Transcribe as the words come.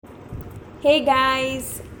Hey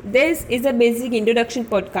guys, this is a basic introduction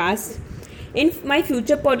podcast. In my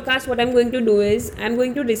future podcast, what I'm going to do is I'm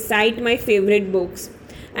going to recite my favorite books.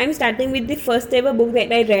 I'm starting with the first ever book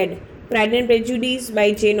that I read, Pride and Prejudice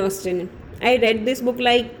by Jane Austen. I read this book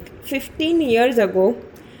like 15 years ago.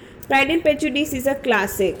 Pride and Prejudice is a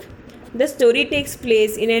classic. The story takes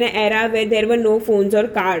place in an era where there were no phones or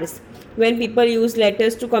cars, when people used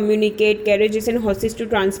letters to communicate, carriages and horses to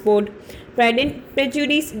transport. Pride and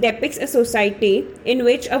Prejudice depicts a society in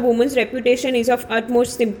which a woman's reputation is of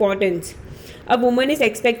utmost importance. A woman is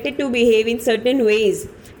expected to behave in certain ways.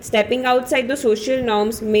 Stepping outside the social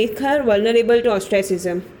norms make her vulnerable to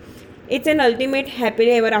ostracism. It's an ultimate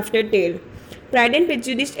happily ever after tale. Pride and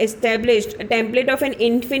Prejudice established a template of an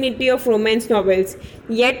infinity of romance novels,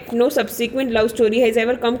 yet no subsequent love story has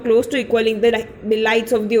ever come close to equaling the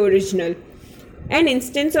delights of the original. An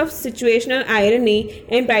instance of situational irony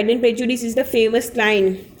in Pride and Prejudice is the famous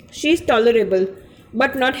line, "She is tolerable,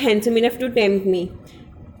 but not handsome enough to tempt me."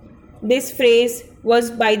 This phrase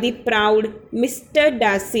was by the proud Mr.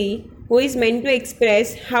 Darcy, who is meant to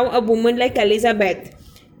express how a woman like Elizabeth,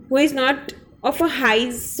 who is not of a high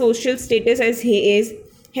social status as he is,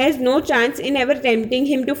 has no chance in ever tempting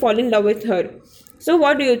him to fall in love with her. So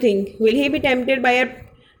what do you think? Will he be tempted by our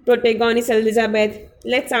protagonist Elizabeth?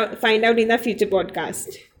 Let's find out in the future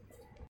podcast.